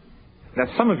 Now,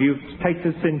 some of you take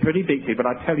this sin pretty deeply, but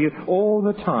I tell you, all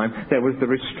the time, there was the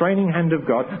restraining hand of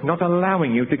God not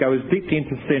allowing you to go as deeply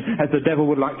into sin as the devil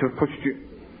would like to have pushed you.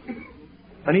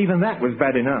 And even that was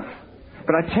bad enough.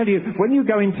 But I tell you, when you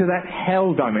go into that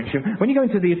hell dimension, when you go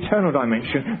into the eternal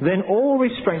dimension, then all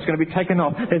restraint's going to be taken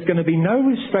off. There's going to be no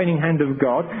restraining hand of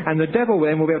God, and the devil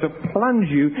then will be able to plunge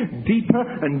you deeper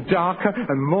and darker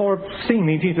and more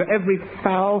obscenely into every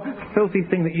foul, filthy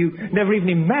thing that you never even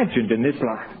imagined in this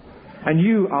life. And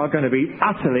you are going to be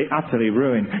utterly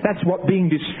ruined. That's what being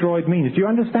destroyed means. Do you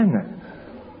understand that?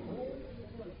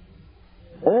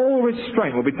 All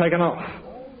restraint will be taken off.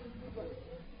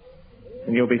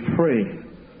 And you'll be free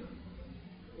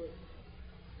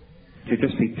to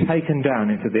just be taken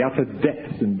down into the utter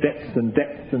depths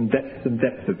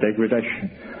of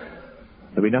degradation.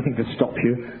 There'll be nothing to stop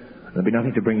you. There'll be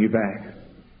nothing to bring you back.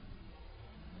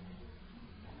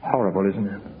 Horrible, isn't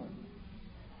it?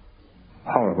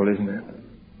 Horrible, isn't it?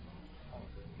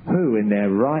 Who in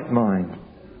their right mind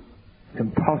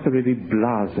can possibly be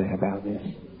blasé about this?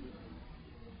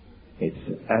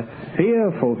 It's a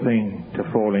fearful thing to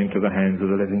fall into the hands of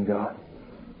the living God.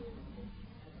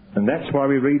 And that's why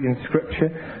we read in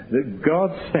Scripture that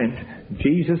God sent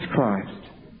Jesus Christ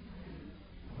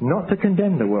not to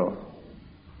condemn the world,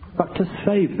 but to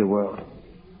save the world.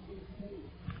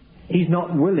 He's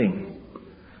not willing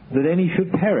that any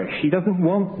should perish. He doesn't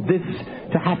want this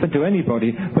to happen to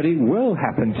anybody, but it will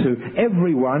happen to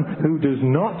everyone who does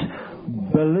not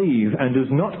believe and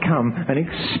does not come and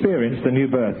experience the new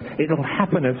birth. It'll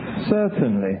happen as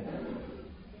certainly,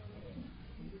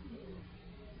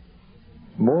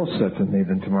 more certainly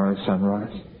than tomorrow's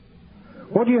sunrise.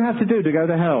 What do you have to do to go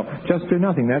to hell? Just do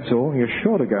nothing, that's all. You're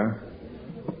sure to go.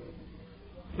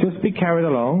 Just be carried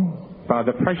along by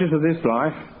the pressures of this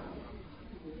life,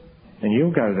 and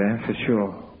you'll go there for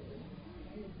sure.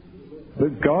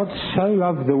 But God so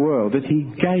loved the world that He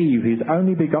gave His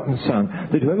only begotten Son,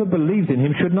 that whoever believes in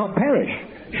Him should not perish.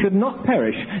 Should not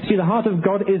perish. See, the heart of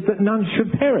God is that none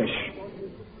should perish.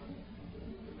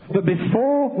 But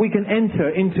before we can enter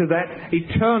into that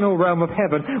eternal realm of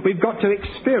heaven, we've got to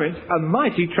experience a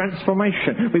mighty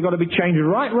transformation. We've got to be changed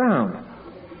right round.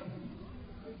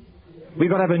 We've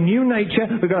got to have a new nature,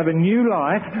 we've got to have a new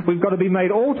life, we've got to be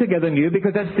made altogether new,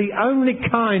 because that's the only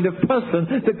kind of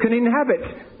person that can inhabit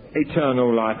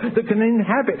eternal life, that can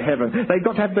inhabit heaven. They've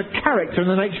got to have the character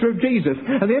and the nature of Jesus.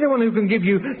 And the only one who can give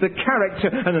you the character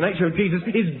and the nature of Jesus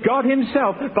is God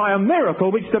Himself, by a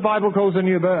miracle which the Bible calls a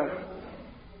new birth.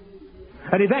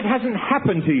 And if that hasn't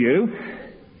happened to you,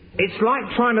 it's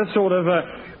like trying to sort of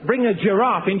bring a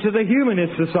giraffe into the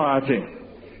humanist society.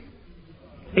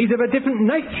 He's of a different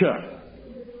nature.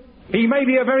 He may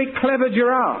be a very clever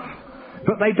giraffe,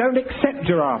 but they don't accept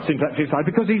giraffes into that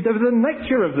society because he's of the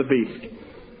nature of the beast.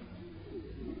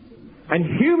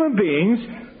 And human beings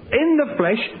in the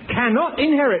flesh cannot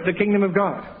inherit the kingdom of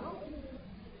God.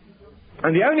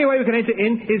 And the only way we can enter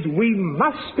in is we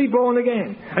must be born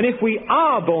again. And if we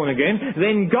are born again,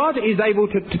 then God is able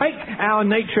to take our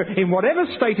nature in whatever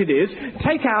state it is,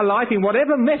 take our life in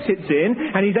whatever mess it's in,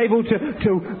 and He's able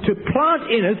to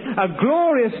plant in us a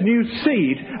glorious new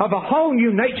seed of a whole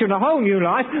new nature and a whole new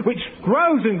life, which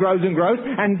grows and grows and grows,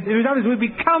 and the result is we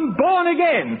become born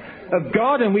again of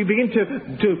God, and we begin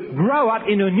to grow up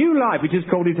in a new life, which is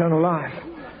called eternal life.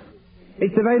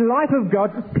 It's the very life of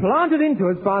God planted into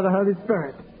us by the Holy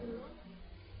Spirit.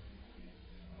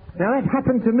 Now that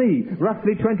happened to me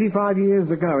roughly 25 years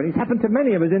ago, and it's happened to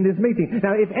many of us in this meeting.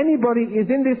 Now if anybody is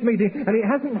in this meeting and it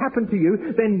hasn't happened to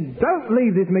you, then don't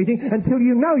leave this meeting until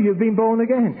you know you've been born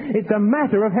again. It's a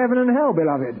matter of heaven and hell,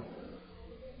 beloved.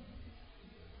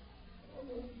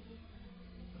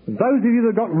 And those of you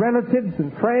that have got relatives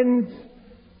and friends,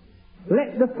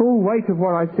 let the full weight of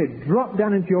what I said drop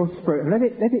down into your spirit, and let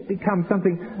it become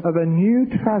something of a new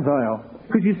travail.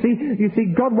 Because you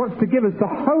see, God wants to give us the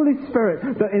Holy Spirit,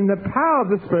 that in the power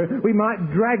of the Spirit we might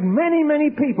drag many,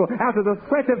 many people out of the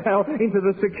threat of hell into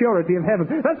the security of heaven.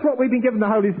 That's what we've been given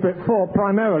the Holy Spirit for,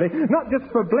 primarily. Not just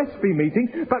for blessed be meetings,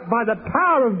 but by the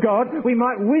power of God we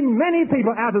might win many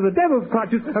people out of the devil's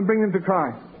clutches and bring them to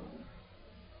Christ.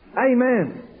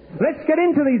 Amen. Let's get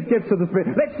into these gifts of the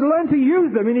Spirit. Let's learn to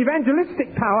use them in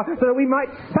evangelistic power so that we might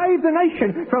save the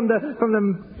nation from the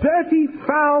dirty,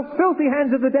 foul, filthy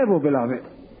hands of the devil, beloved.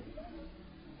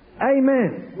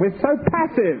 Amen. We're so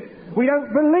passive. We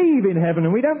don't believe in heaven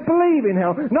and we don't believe in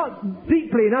hell. Not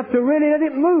deeply enough to really let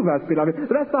it move us, beloved.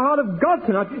 But that's the heart of God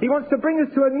tonight. He wants to bring us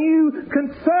to a new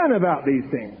concern about these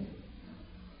things.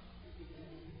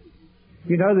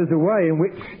 You know, there's a way in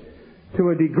which, to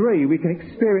a degree, we can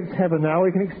experience heaven now,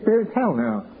 we can experience hell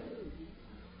now.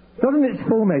 Not in its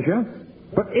full measure,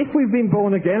 but if we've been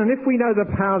born again, and if we know the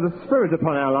power of the Spirit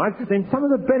upon our lives, then some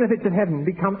of the benefits of heaven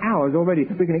become ours already.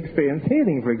 We can experience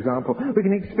healing, for example. We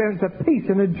can experience a peace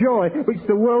and a joy which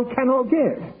the world cannot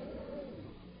give.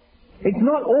 It's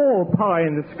not all pie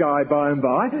in the sky by and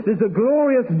by. There's a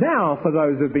glorious now for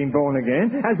those who have been born again,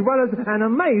 as well as an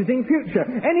amazing future.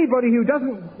 Anybody who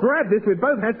doesn't grab this with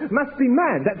both hands must be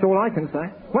mad. That's all I can say.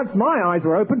 Once my eyes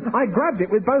were open, I grabbed it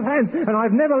with both hands, and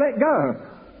I've never let go.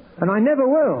 And I never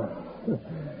will.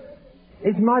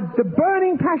 It's the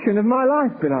burning passion of my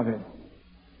life, beloved.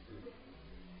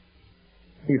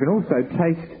 You can also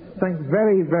taste something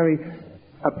very, very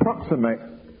approximate.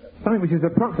 Something which is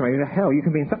approximating to hell. You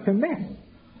can be in such a mess.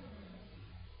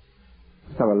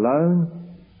 So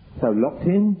alone, so locked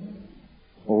in,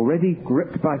 already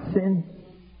gripped by sin.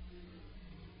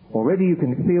 Already you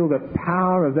can feel the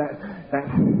power of that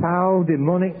foul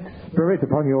demonic spirit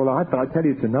upon your life. But I tell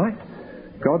you tonight,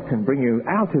 God can bring you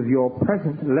out of your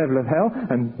present level of hell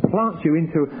and plant you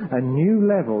into a new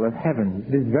level of heaven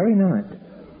this very night.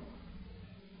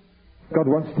 God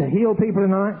wants to heal people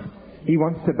tonight. He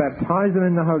wants to baptize them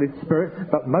in the Holy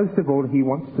Spirit, but most of all, He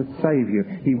wants to save you.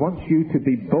 He wants you to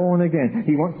be born again.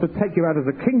 He wants to take you out of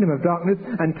the kingdom of darkness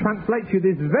and translate you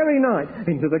this very night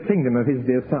into the kingdom of His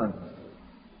dear Son.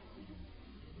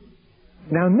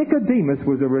 Now, Nicodemus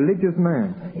was a religious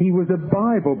man. He was a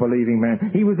Bible-believing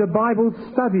man. He was a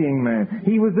Bible-studying man.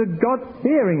 He was a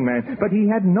God-fearing man. But he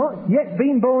had not yet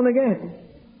been born again.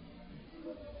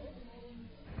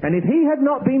 And if he had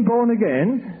not been born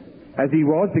again, as he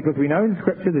was, because we know in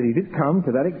Scripture that he did come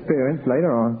to that experience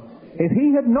later on, if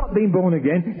he had not been born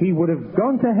again, he would have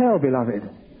gone to hell, beloved,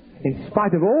 in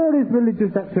spite of all his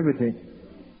religious activity.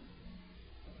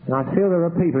 And I feel there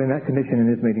are people in that condition in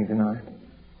this meeting tonight.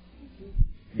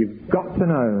 You've got to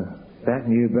know that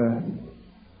new birth.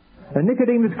 And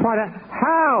Nicodemus cried out,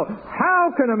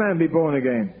 How can a man be born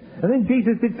again? And then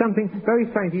Jesus did something very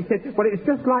strange. He said, well, it's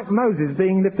just like Moses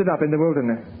being lifted up in the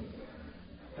wilderness.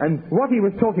 And what he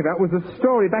was talking about was a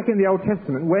story back in the Old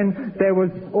Testament when there was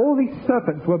all these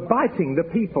serpents were biting the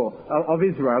people of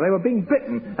Israel. They were being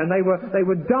bitten and they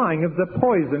were dying of the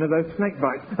poison of those snake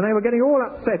bites. And they were getting all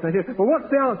upset. And they said, well, what's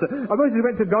the answer? And Moses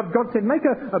went to God. God said, make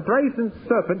a brazen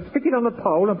serpent, stick it on the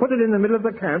pole and put it in the middle of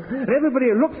the camp. And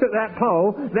everybody who looks at that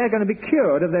pole, they're going to be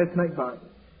cured of their snake bite.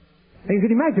 And you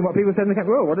can imagine what people said in the camp.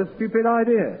 Oh, what a stupid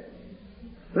idea.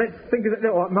 Let's think of it.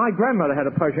 My grandmother had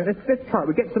a potion. Let's try it.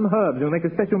 We get some herbs and we'll make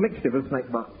a special mixture of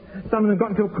snake bite. Some of them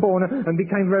got into a corner and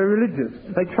became very religious.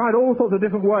 They tried all sorts of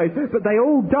different ways, but they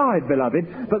all died,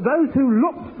 beloved. But those who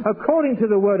looked according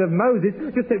to the word of Moses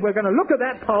just said, we're going to look at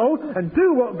that pole and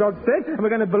do what God said, and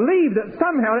we're going to believe that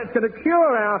somehow that's going to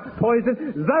cure our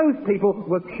poison. Those people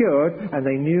were cured, and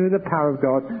they knew the power of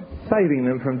God saving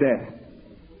them from death.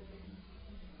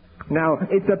 Now,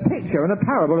 it's a picture and a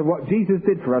parable of what Jesus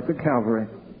did for us at Calvary.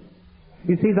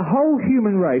 You see, the whole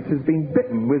human race has been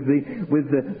bitten with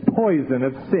the poison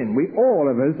of sin. We all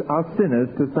of us are sinners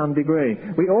to some degree.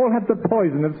 We all have the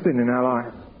poison of sin in our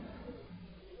lives.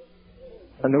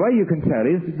 And the way you can tell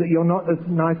is that you're not as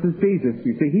nice as Jesus.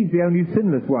 You see, He's the only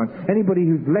sinless one. Anybody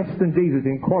who's less than Jesus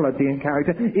in quality and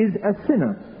character is a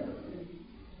sinner.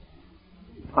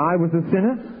 I was a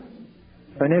sinner,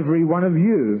 and every one of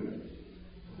you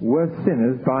were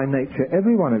sinners by nature.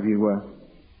 Every one of you were.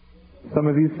 Some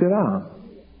of you still are.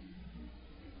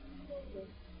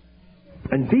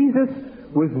 And Jesus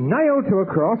was nailed to a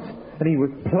cross, and He was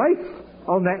placed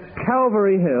on that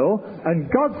Calvary hill, and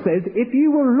God says, if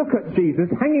you will look at Jesus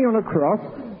hanging on a cross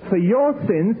for your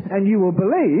sins, and you will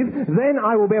believe, then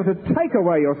I will be able to take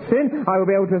away your sin, I will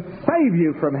be able to save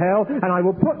you from hell, and I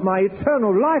will put my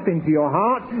eternal life into your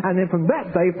heart, and then from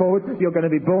that day forward, you're going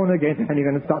to be born again, and you're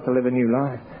going to start to live a new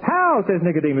life. How, says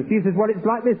Nicodemus. Jesus says, well, it's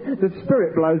like this. The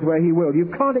Spirit blows where He will.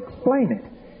 You can't explain it.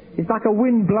 It's like a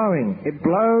wind blowing. It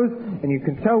blows, and you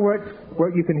can tell where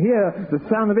you can hear the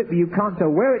sound of it, but you can't tell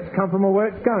where it's come from or where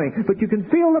it's going. But you can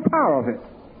feel the power of it.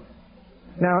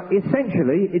 Now,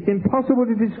 essentially, it's impossible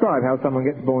to describe how someone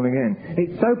gets born again.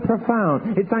 It's so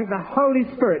profound. It's like the Holy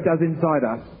Spirit does inside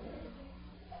us.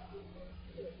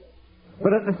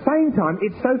 But at the same time,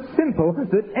 it's so simple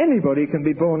that anybody can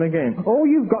be born again. All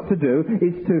you've got to do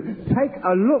is to take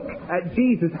a look at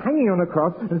Jesus hanging on a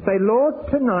cross and say, Lord,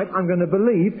 tonight I'm going to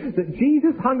believe that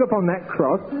Jesus hung upon that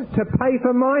cross to pay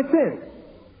for my sins.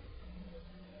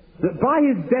 That by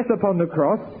His death upon the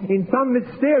cross, in some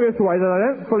mysterious way that I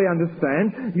don't fully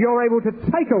understand, you're able to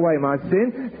take away my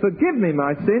sin, forgive me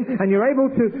my sin, and you're able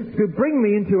to bring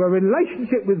me into a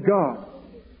relationship with God.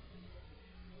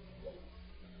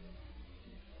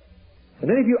 And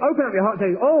then if you open up your heart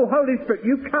and say, oh, Holy Spirit,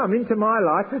 you come into my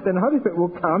life, then the Holy Spirit will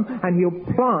come and He'll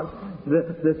plant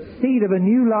the seed of a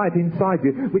new life inside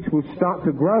you, which will start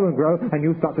to grow and grow, and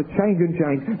you'll start to change and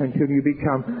change until you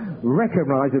become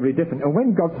recognizably different. And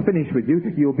when God's finished with you,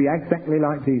 you'll be exactly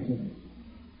like Jesus.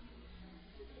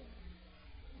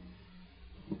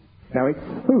 Now, it's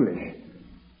foolish.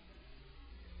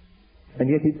 And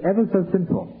yet it's ever so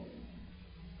simple.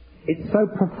 It's so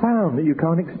profound that you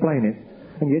can't explain it.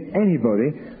 And yet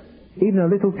anybody, even a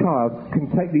little child, can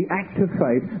take the act of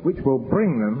faith which will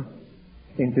bring them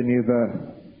into new birth.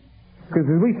 Because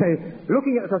as we say,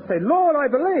 looking at us, I say, Lord, I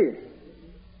believe.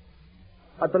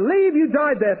 I believe you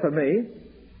died there for me.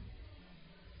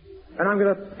 And I'm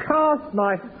going to cast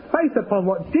my faith upon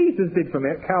what Jesus did for me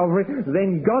at Calvary.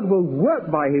 Then God will work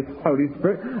by His Holy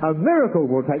Spirit. A miracle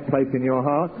will take place in your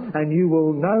heart. And you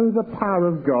will know the power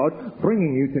of God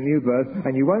bringing you to new birth.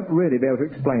 And you won't really be able to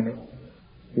explain it.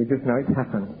 You just know it's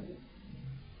happened.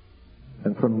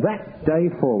 And from that day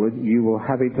forward, you will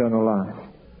have eternal life.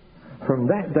 From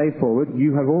that day forward,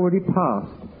 you have already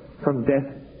passed from death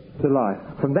to life.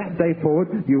 From that day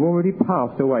forward, you've already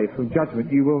passed away from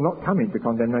judgment. You will not come into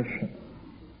condemnation.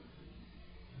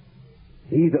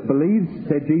 He that believes,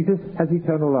 said Jesus, has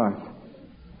eternal life.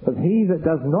 But he that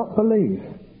does not believe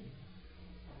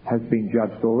has been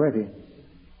judged already.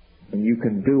 And you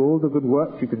can do all the good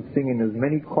works. You can sing in as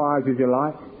many choirs as you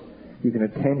like. You can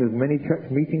attend as many church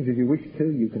meetings as you wish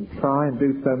to. You can try and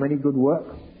do so many good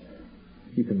works.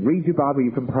 You can read your Bible,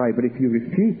 you can pray. But if you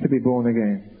refuse to be born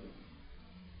again,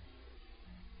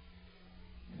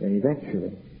 then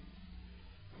eventually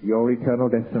your eternal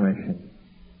destination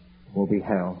will be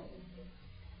hell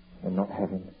and not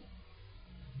heaven.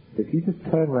 So if you just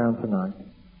turn round tonight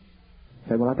and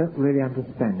say, well, I don't really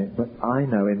understand it, but I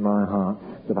know in my heart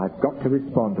that I've got to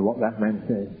respond to what that man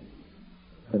says,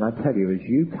 then I tell you, as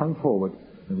you come forward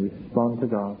and respond to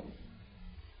God,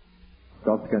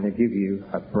 God's going to give you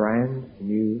a brand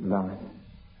new life.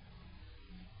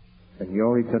 And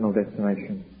your eternal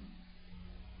destination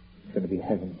is going to be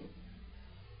heaven.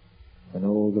 And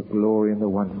all the glory and the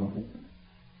wonder of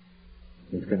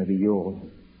it is going to be yours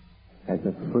as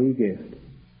a free gift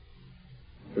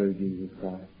through Jesus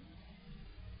Christ.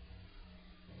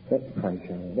 Let's pray,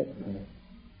 shall we? Let's pray.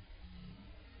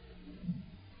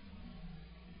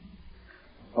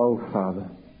 Oh, Father,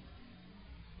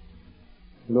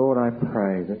 Lord, I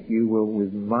pray that you will,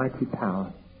 with mighty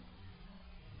power,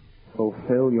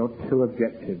 fulfill your two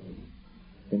objectives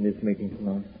in this meeting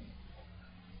tonight.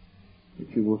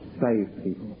 That you will save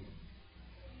people.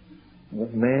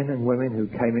 That men and women who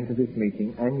came into this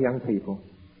meeting, and young people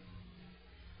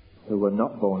who were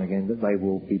not born again, that they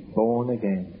will be born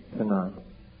again tonight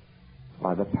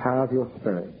by the power of your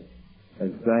Spirit as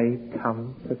they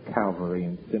come to Calvary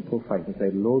in simple faith and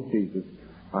say, Lord Jesus,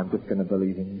 I'm just going to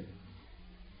believe in you.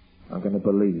 I'm going to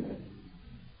believe.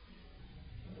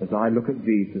 As I look at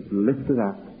Jesus lifted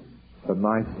up for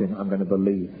my sin, I'm going to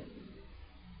believe.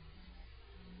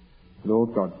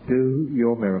 Lord God, do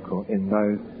your miracle in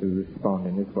those who respond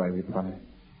in this way, we pray.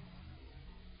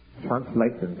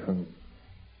 Translate them from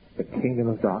the kingdom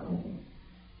of darkness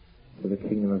to the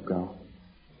kingdom of God.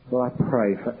 Lord, I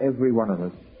pray for every one of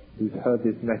us who's heard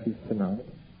this message tonight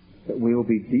that we will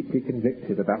be deeply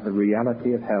convicted about the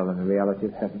reality of hell and the reality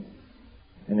of heaven.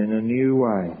 And in a new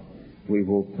way, we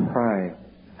will pray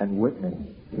and witness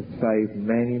to save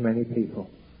many, many people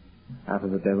out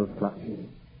of the devil's clutches.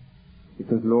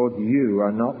 Because, Lord, you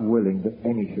are not willing that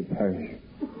any should perish,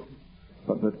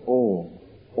 but that all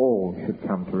should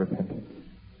come to repentance.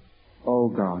 Oh,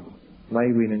 God,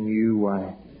 may we in a new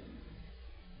way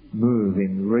move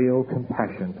in real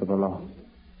compassion for the lost.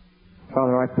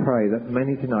 Father, I pray that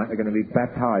many tonight are going to be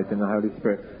baptized in the Holy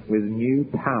Spirit with new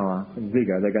power and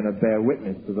vigour. They're going to bear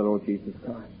witness to the Lord Jesus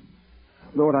Christ.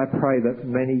 Lord, I pray that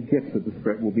many gifts of the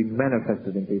Spirit will be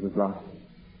manifested in people's lives.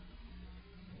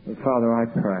 And Father, I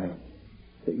pray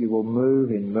that you will move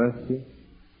in mercy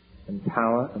and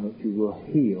power and that you will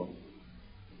heal.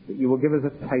 That you will give us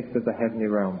a taste of the heavenly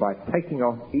realm by taking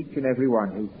off each and every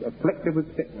one who's afflicted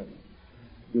with sickness.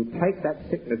 You'll take that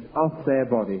sickness off their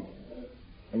body.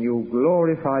 And you'll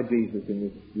glorify Jesus in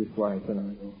this way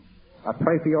tonight, Lord. I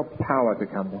pray for your power to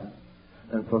come down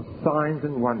and for signs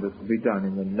and wonders to be done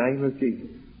in the name of Jesus.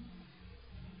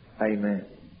 Amen.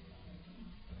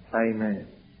 Amen.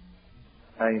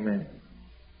 Amen.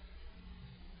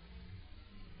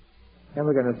 Then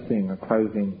we're going to sing a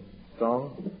closing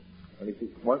song. At least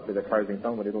it won't be the closing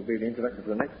song, but it'll be the introduction to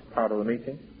the next part of the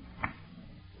meeting.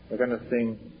 We're going to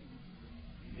sing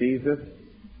Jesus,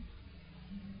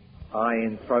 I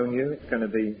enthrone you. It's going to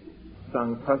be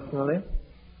sung personally.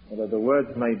 Although the words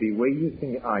may be we, you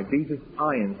sing it I. Jesus,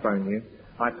 I enthrone you.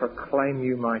 I proclaim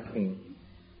you my King.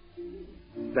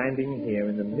 Standing here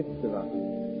in the midst of us,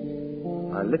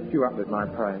 I lift you up with my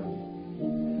praise.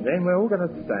 And then we're all going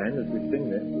to stand as we sing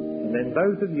this. And then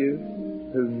those of you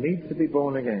who need to be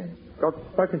born again, God's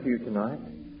spoken to you tonight,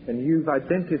 and you've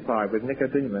identified with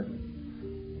Nicodemus,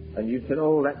 and you said,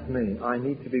 oh, that's me. I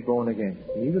need to be born again.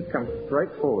 And you just come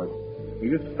straight forward.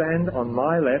 You just stand on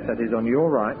my left, that is on your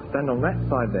right, stand on that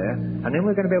side there, and then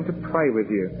we're going to be able to pray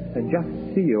with you and just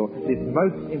seal this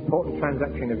most important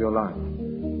transaction of your life.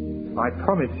 I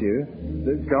promise you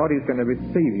that God is going to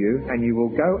receive you, and you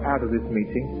will go out of this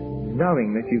meeting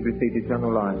knowing that you've received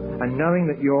eternal life and knowing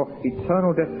that your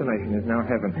eternal destination is now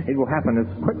heaven. It will happen as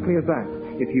quickly as that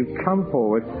if you come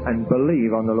forward and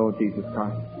believe on the Lord Jesus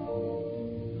Christ.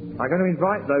 I'm going to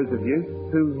invite those of you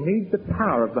who need the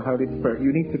power of the Holy Spirit.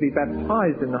 You need to be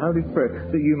baptized in the Holy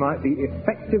Spirit that you might be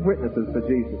effective witnesses for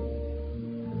Jesus.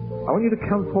 I want you to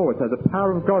come forward so the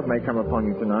power of God may come upon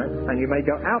you tonight, and you may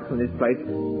go out from this place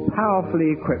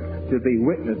powerfully equipped to be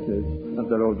witnesses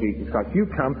of the Lord Jesus Christ. You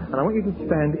come, and I want you to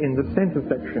stand in the center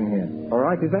section here. All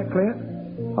right, is that clear?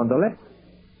 On the left.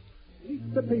 Teach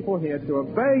the people here to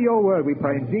obey your word, we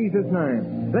pray in Jesus'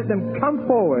 name. Let them come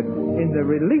forward in the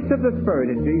release of the Spirit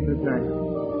in Jesus'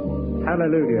 name.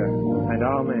 Hallelujah and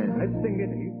amen. Let's sing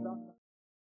it.